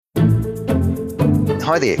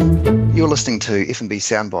Hi there. You're listening to F&B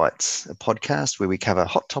Soundbites, a podcast where we cover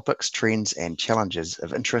hot topics, trends and challenges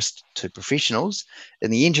of interest to professionals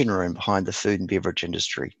in the engine room behind the food and beverage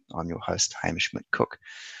industry. I'm your host, Hamish McCook.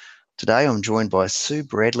 Today I'm joined by Sue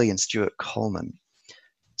Bradley and Stuart Coleman.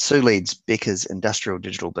 Sue leads Becker's industrial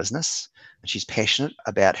digital business, and she's passionate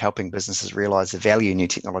about helping businesses realise the value new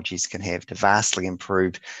technologies can have to vastly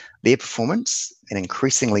improve their performance in an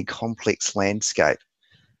increasingly complex landscape.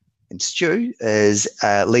 And Stu is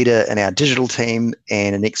a leader in our digital team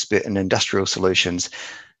and an expert in industrial solutions,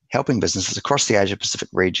 helping businesses across the Asia Pacific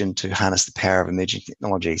region to harness the power of emerging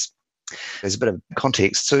technologies. There's a bit of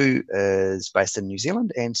context. Sue is based in New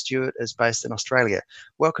Zealand and Stuart is based in Australia.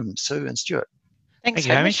 Welcome, Sue and Stuart. Thank you,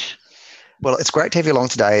 Hamish. Well, it's great to have you along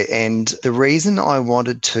today. And the reason I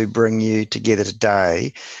wanted to bring you together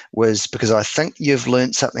today was because I think you've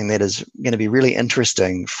learned something that is going to be really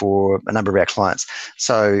interesting for a number of our clients.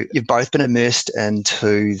 So you've both been immersed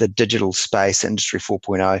into the digital space, Industry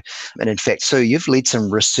 4.0. And in fact, Sue, you've led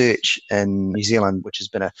some research in New Zealand, which has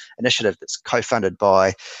been an initiative that's co-funded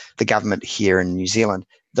by the government here in New Zealand,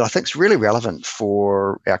 that I think is really relevant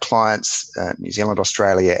for our clients, New Zealand,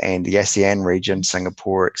 Australia, and the ASEAN region,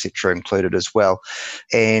 Singapore, etc., included as well.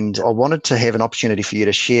 And I wanted to have an opportunity for you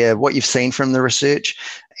to share what you've seen from the research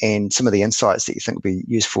and some of the insights that you think will be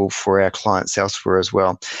useful for our clients elsewhere as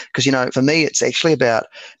well. Because, you know, for me, it's actually about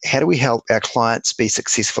how do we help our clients be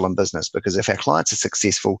successful in business? Because if our clients are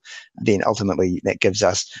successful, then ultimately that gives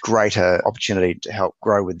us greater opportunity to help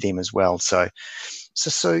grow with them as well. So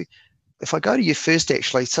if I go to you first,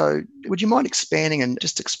 actually, so would you mind expanding and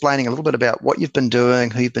just explaining a little bit about what you've been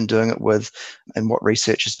doing, who you've been doing it with, and what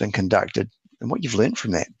research has been conducted, and what you've learned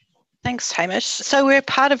from that? Thanks, Hamish. So we're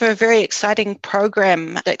part of a very exciting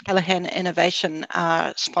program that Callaghan Innovation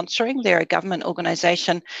are sponsoring. They're a government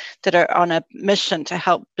organisation that are on a mission to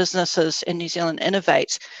help businesses in New Zealand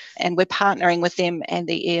innovate. And we're partnering with them and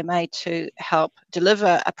the EMA to help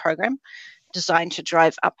deliver a program designed to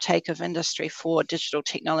drive uptake of Industry 4 digital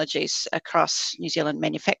technologies across New Zealand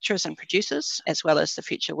manufacturers and producers, as well as the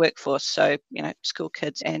future workforce, so, you know, school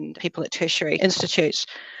kids and people at tertiary institutes.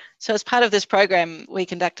 So as part of this program, we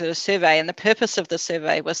conducted a survey, and the purpose of the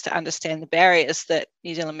survey was to understand the barriers that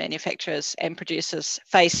New Zealand manufacturers and producers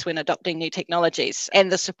face when adopting new technologies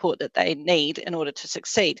and the support that they need in order to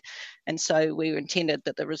succeed. And so we intended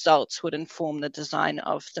that the results would inform the design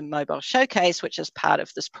of the mobile showcase, which is part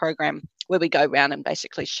of this program, where we go around and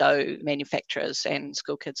basically show manufacturers and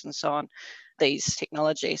school kids and so on these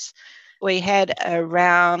technologies. We had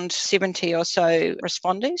around 70 or so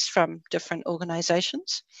respondees from different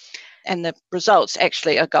organisations, and the results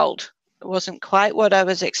actually are gold. It wasn't quite what I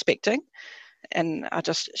was expecting, and I'll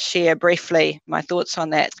just share briefly my thoughts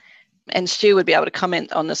on that. And Stu would be able to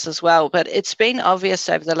comment on this as well, but it's been obvious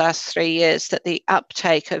over the last 3 years that the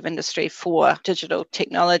uptake of Industry 4 digital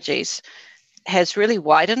technologies has really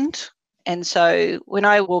widened. And so when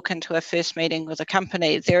I walk into a first meeting with a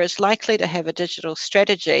company, they're as likely to have a digital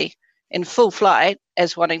strategy in full flight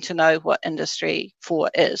as wanting to know what Industry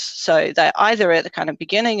 4 is. So they're either at the kind of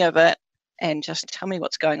beginning of it and just tell me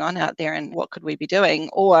what's going on out there and what could we be doing,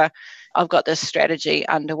 or I've got this strategy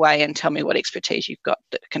underway and tell me what expertise you've got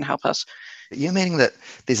that can help us. You're meaning that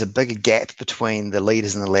there's a bigger gap between the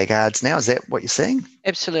leaders and the laggards now? Is that what you're saying?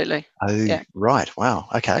 Absolutely. Oh, yeah. Right. Wow.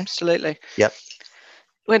 Okay. Absolutely. Yep.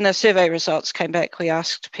 When the survey results came back, we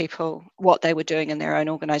asked people what they were doing in their own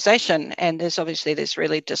organisation, and there's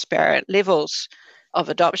really disparate levels of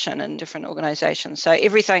adoption in different organisations. So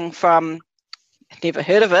everything from never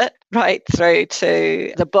heard of it right through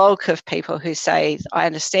to the bulk of people who say, I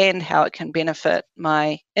understand how it can benefit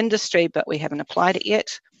my industry, but we haven't applied it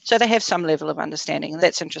yet. So they have some level of understanding, and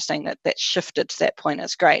that's interesting that that's shifted to that point.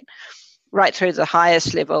 It's great. Right through to the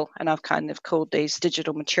highest level, and I've kind of called these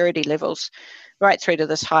digital maturity levels, right through to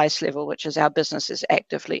this highest level, which is our business is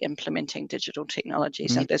actively implementing digital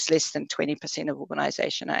technologies. And there's less than 20% of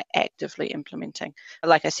organization are actively implementing.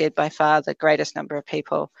 Like I said, by far the greatest number of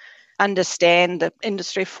people understand the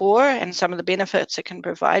Industry 4 and some of the benefits it can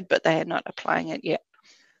provide, but they are not applying it yet.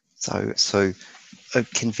 So a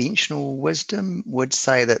conventional wisdom would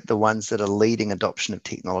say that the ones that are leading adoption of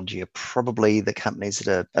technology are probably the companies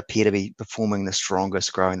that appear to be performing the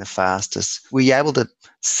strongest, growing the fastest. Were you able to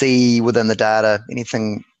see within the data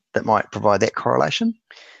anything that might provide that correlation?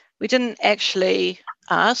 We didn't actually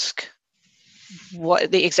ask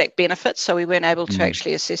what the exact benefits, so we weren't able to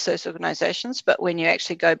actually assess those organisations. But when you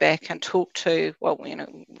actually go back and talk to,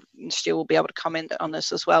 Stu will be able to comment on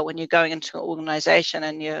this as well, when you're going into an organisation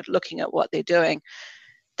and you're looking at what they're doing,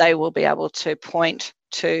 they will be able to point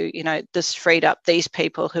to, this freed up these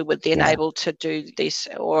people who were then able to do this,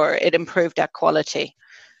 or it improved our quality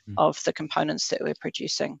of the components that we're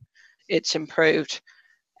producing. It's improved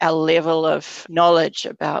our level of knowledge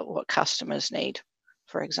about what customers need,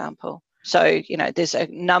 for example. So, there's a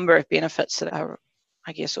number of benefits that are,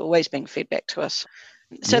 I guess, always being fed back to us.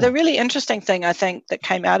 So the really interesting thing, I think, that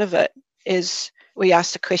came out of it is we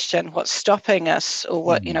asked the question, what's stopping us, or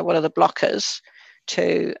what are the blockers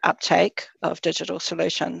to uptake of digital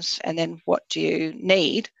solutions? And then what do you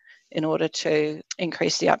need in order to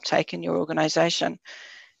increase the uptake in your organization?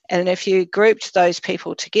 And if you grouped those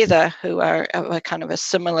people together who are kind of a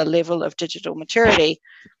similar level of digital maturity,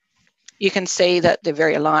 you can see that they're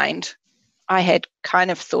very aligned. I had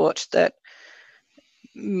kind of thought that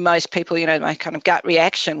most people, my kind of gut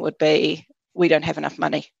reaction would be, we don't have enough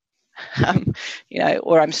money,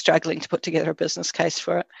 or I'm struggling to put together a business case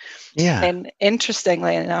for it. Yeah. And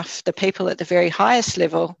interestingly enough, the people at the very highest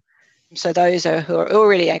level, so those who are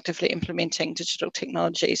already actively implementing digital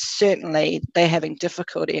technologies, certainly they're having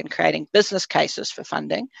difficulty in creating business cases for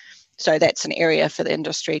funding. So that's an area for the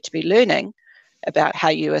industry to be learning about how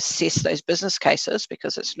you assess those business cases,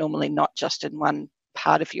 because it's normally not just in one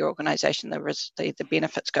part of your organization. The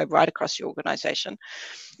benefits go right across your organization.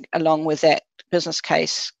 Along with that business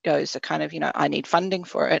case goes the kind of, I need funding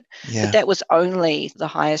for it. Yeah. But that was only the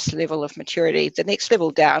highest level of maturity. The next level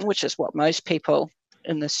down, which is what most people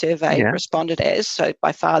in the survey responded as, so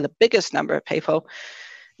by far the biggest number of people,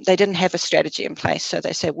 they didn't have a strategy in place. So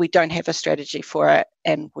they said, we don't have a strategy for it,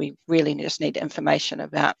 and we really just need information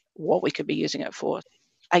about what we could be using it for.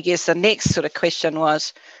 I guess the next sort of question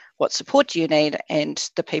was, what support do you need? And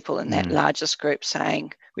the people in that largest group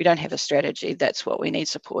saying, we don't have a strategy, that's what we need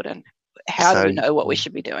support in. How do we know what we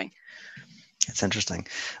should be doing? It's interesting.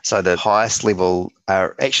 So the highest level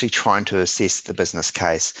are actually trying to assess the business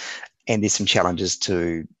case, and there's some challenges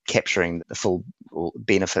to capturing the full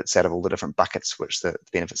benefits out of all the different buckets which the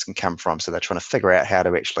benefits can come from. So they're trying to figure out how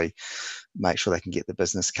to actually make sure they can get the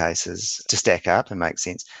business cases to stack up and make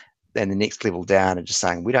sense. Then the next level down are just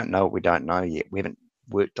saying, we don't know what we don't know yet. We haven't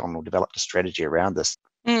worked on or developed a strategy around this.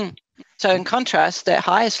 So in contrast, that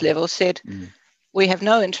highest level said, we have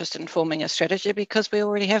no interest in forming a strategy because we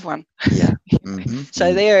already have one. Yeah.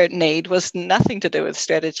 So their need was nothing to do with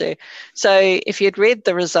strategy. So if you'd read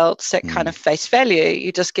the results at kind of face value,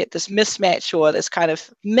 you just get this mismatch or this kind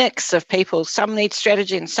of mix of people. Some need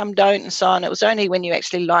strategy and some don't, and so on. It was only when you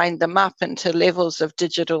actually lined them up into levels of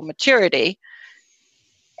digital maturity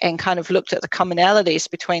and kind of looked at the commonalities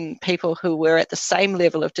between people who were at the same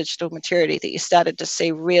level of digital maturity that you started to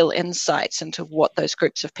see real insights into what those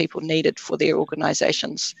groups of people needed for their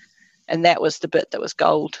organizations. And that was the bit that was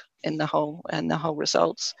gold in the whole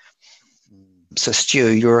results. So Stu,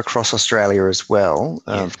 you're across Australia as well.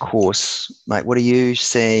 Of course, mate, what are you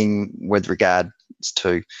seeing with regards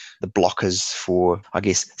to the blockers for, I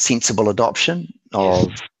guess, sensible adoption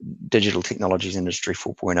of digital technologies industry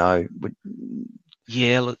 4.0?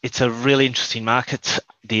 Yeah, look, it's a really interesting market,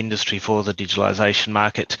 the industry for the digitalisation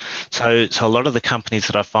market. So a lot of the companies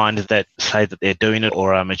that I find that say that they're doing it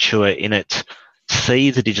or are mature in it see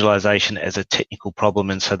the digitalisation as a technical problem,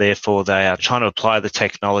 and so therefore they are trying to apply the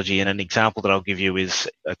technology. And an example that I'll give you is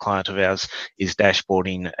a client of ours is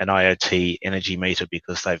dashboarding an IoT energy meter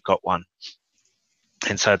because they've got one.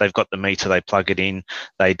 And so they've got the meter, they plug it in,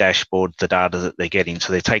 they dashboard the data that they're getting.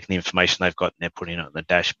 So they're taking the information they've got and they're putting it on the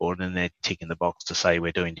dashboard, and they're ticking the box to say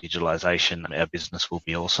we're doing digitalisation, our business will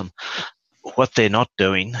be awesome. What they're not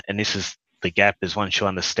doing, and this is the gap, is once you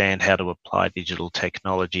understand how to apply digital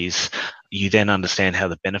technologies, you then understand how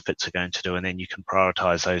the benefits are going to do, and then you can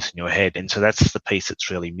prioritise those in your head. And so that's the piece that's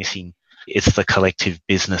really missing. It's the collective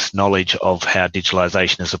business knowledge of how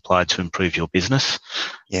digitalisation is applied to improve your business.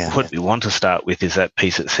 What we want to start with is that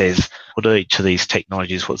piece that says, what are each of these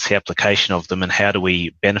technologies, what's the application of them, and how do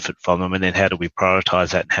we benefit from them, and then how do we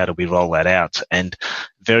prioritise that, and how do we roll that out? And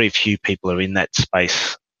very few people are in that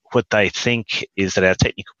space. What they think is that our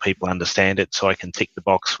technical people understand it, so I can tick the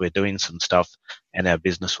box, we're doing some stuff, and our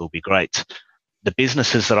business will be great. The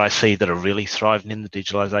businesses that I see that are really thriving in the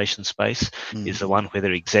digitalisation space is the one where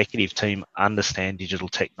their executive team understand digital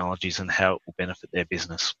technologies and how it will benefit their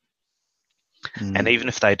business. And even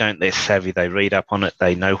if they don't, they're savvy, they read up on it,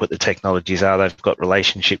 they know what the technologies are, they've got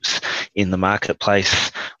relationships in the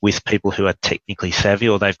marketplace with people who are technically savvy,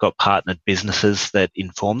 or they've got partnered businesses that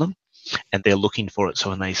inform them, and they're looking for it. So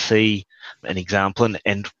when they see an example,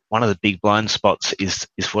 and one of the big blind spots is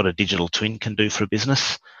what a digital twin can do for a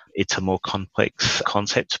business. It's a more complex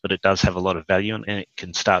concept, but it does have a lot of value, and it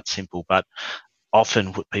can start simple. But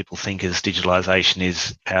often what people think is digitalisation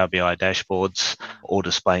is Power BI dashboards or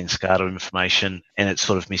displaying SCADA information, and it's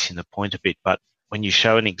sort of missing the point a bit. But when you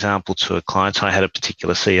show an example to a client, I had a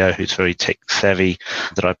particular CEO who's very tech savvy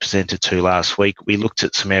that I presented to last week. We looked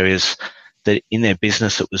at some areas that in their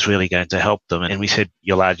business it was really going to help them. And we said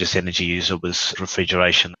your largest energy user was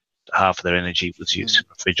refrigeration. Half of their energy was used in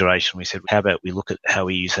refrigeration. We said, how about we look at how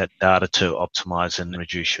we use that data to optimize and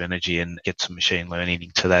reduce your energy and get some machine learning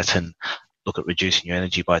into that and look at reducing your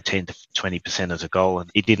energy by 10 to 20% as a goal. And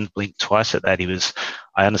he didn't blink twice at that. He was,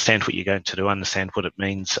 I understand what you're going to do, understand what it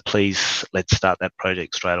means. Please, let's start that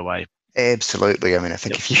project straight away. Absolutely. I mean, I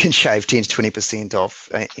think if you can shave 10 to 20% off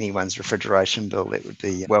anyone's refrigeration bill, that would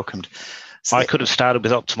be welcomed. So I could have started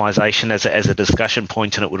with optimization as a discussion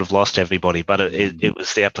point and it would have lost everybody, but it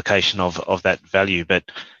was the application of that value. But,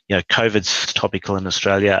 COVID's topical in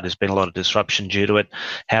Australia. There's been a lot of disruption due to it.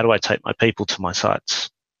 How do I take my people to my sites?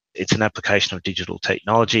 It's an application of digital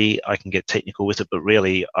technology. I can get technical with it, but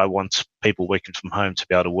really I want people working from home to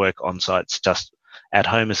be able to work on sites just at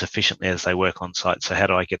home as efficiently as they work on site. So how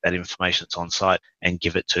do I get that information that's on site and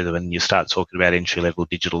give it to them? And you start talking about entry-level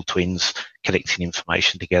digital twins, connecting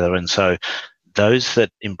information together. And so those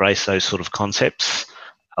that embrace those sort of concepts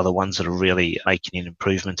are the ones that are really making an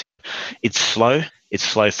improvement. It's slow. It's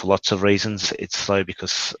slow for lots of reasons. It's slow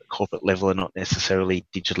because corporate level are not necessarily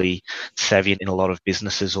digitally savvy in a lot of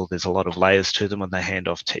businesses, or there's a lot of layers to them when they hand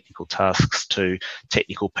off technical tasks to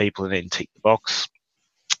technical people and then tick the box.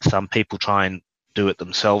 Some people try and do it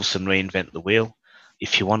themselves and reinvent the wheel.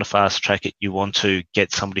 If you want to fast track it, you want to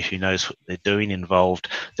get somebody who knows what they're doing involved,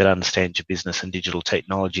 that understands your business and digital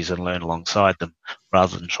technologies and learn alongside them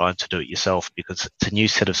rather than trying to do it yourself, because it's a new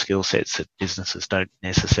set of skill sets that businesses don't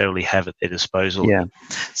necessarily have at their disposal. Yeah.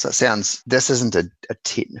 So it sounds, this isn't a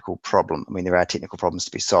technical problem. I mean, there are technical problems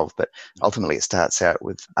to be solved, but ultimately it starts out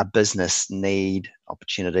with a business need,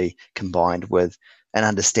 opportunity combined with an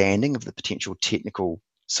understanding of the potential technical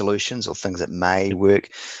solutions or things that may work,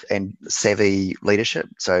 and savvy leadership.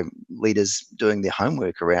 So leaders doing their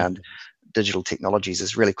homework around digital technologies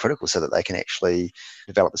is really critical so that they can actually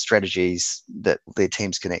develop the strategies that their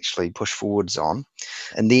teams can actually push forwards on.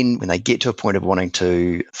 And then when they get to a point of wanting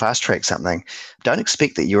to fast track something, don't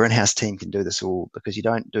expect that your in-house team can do this all, because you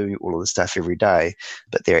don't do all of the stuff every day,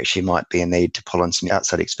 but there actually might be a need to pull in some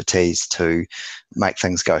outside expertise to make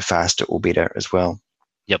things go faster or better as well.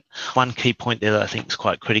 Yep. One key point there that I think is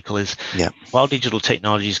quite critical is while digital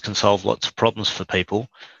technologies can solve lots of problems for people,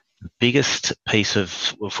 the biggest piece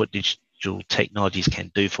of what digital technologies can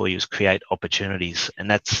do for you is create opportunities. And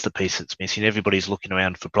that's the piece that's missing. Everybody's looking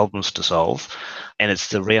around for problems to solve. And it's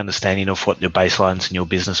the re-understanding of what your baselines in your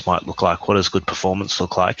business might look like. What does good performance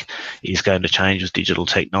look like is going to change with digital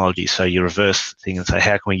technology. So you reverse the thing and say,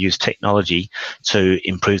 how can we use technology to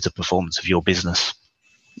improve the performance of your business?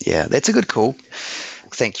 Yeah, that's a good call.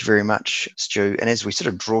 Thank you very much, Stu. And as we sort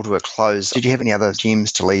of draw to a close, did you have any other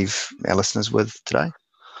gems to leave our listeners with today?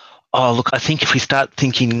 Oh, look, I think if we start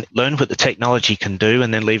thinking, learn what the technology can do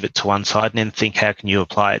and then leave it to one side and then think, how can you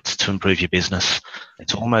apply it to improve your business?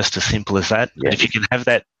 It's almost as simple as that. Yeah. But if you can have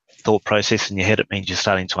that thought process in your head, it means you're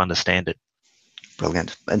starting to understand it.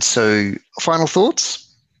 Brilliant. And so, final thoughts?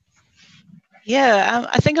 Yeah,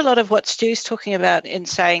 I think a lot of what Stu's talking about in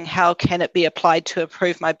saying how can it be applied to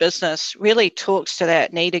improve my business really talks to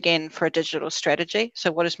that need again for a digital strategy.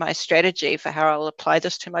 So what is my strategy for how I'll apply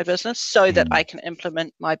this to my business so that I can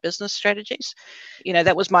implement my business strategies?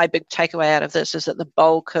 That was my big takeaway out of this, is that the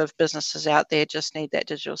bulk of businesses out there just need that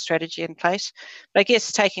digital strategy in place. But I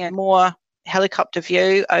guess taking a more helicopter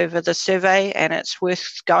view over the survey, and it's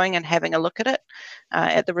worth going and having a look at it,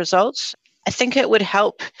 at the results. I think it would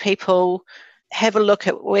help people have a look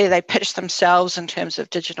at where they pitch themselves in terms of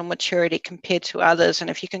digital maturity compared to others. And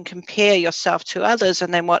if you can compare yourself to others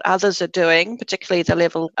and then what others are doing, particularly the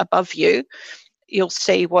level above you, you'll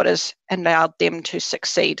see what has allowed them to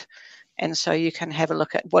succeed. And so you can have a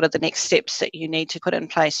look at what are the next steps that you need to put in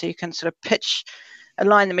place. So you can sort of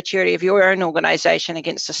align the maturity of your own organization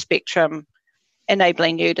against the spectrum,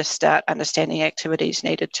 enabling you to start understanding activities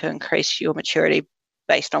needed to increase your maturity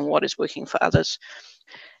based on what is working for others.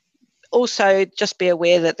 Also, just be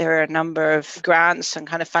aware that there are a number of grants and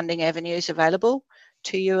kind of funding avenues available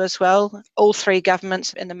to you as well. All three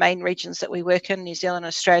governments in the main regions that we work in, New Zealand,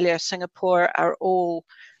 Australia, Singapore, are all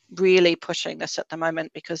really pushing this at the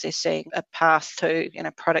moment because they're seeing a path to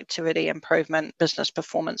productivity improvement, business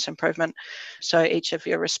performance improvement. So each of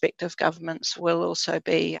your respective governments will also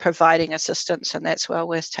be providing assistance, and that's well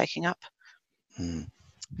worth taking up.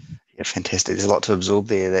 Yeah, Yeah, fantastic. There's a lot to absorb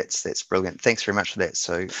there. That's brilliant. Thanks very much for that,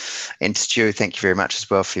 Sue. And Stu, thank you very much as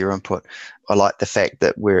well for your input. I like the fact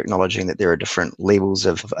that we're acknowledging that there are different levels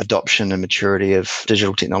of adoption and maturity of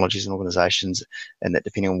digital technologies and organisations, and that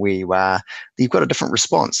depending on where you are, you've got a different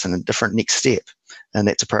response and a different next step, and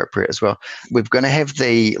that's appropriate as well. We're going to have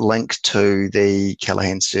the link to the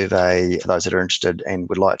Callaghan survey for those that are interested and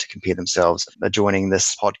would like to compare themselves joining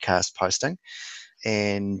this podcast posting.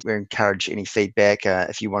 And we encourage any feedback.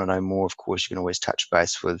 If you want to know more, of course, you can always touch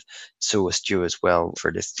base with Sue or Stu as well for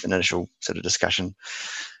an initial sort of discussion.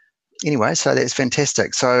 Anyway, so that's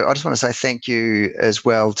fantastic. So I just want to say thank you as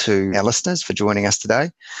well to our listeners for joining us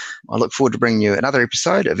today. I look forward to bringing you another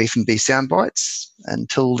episode of F&B Soundbites.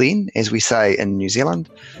 Until then, as we say in New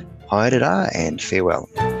Zealand, haere rā and farewell.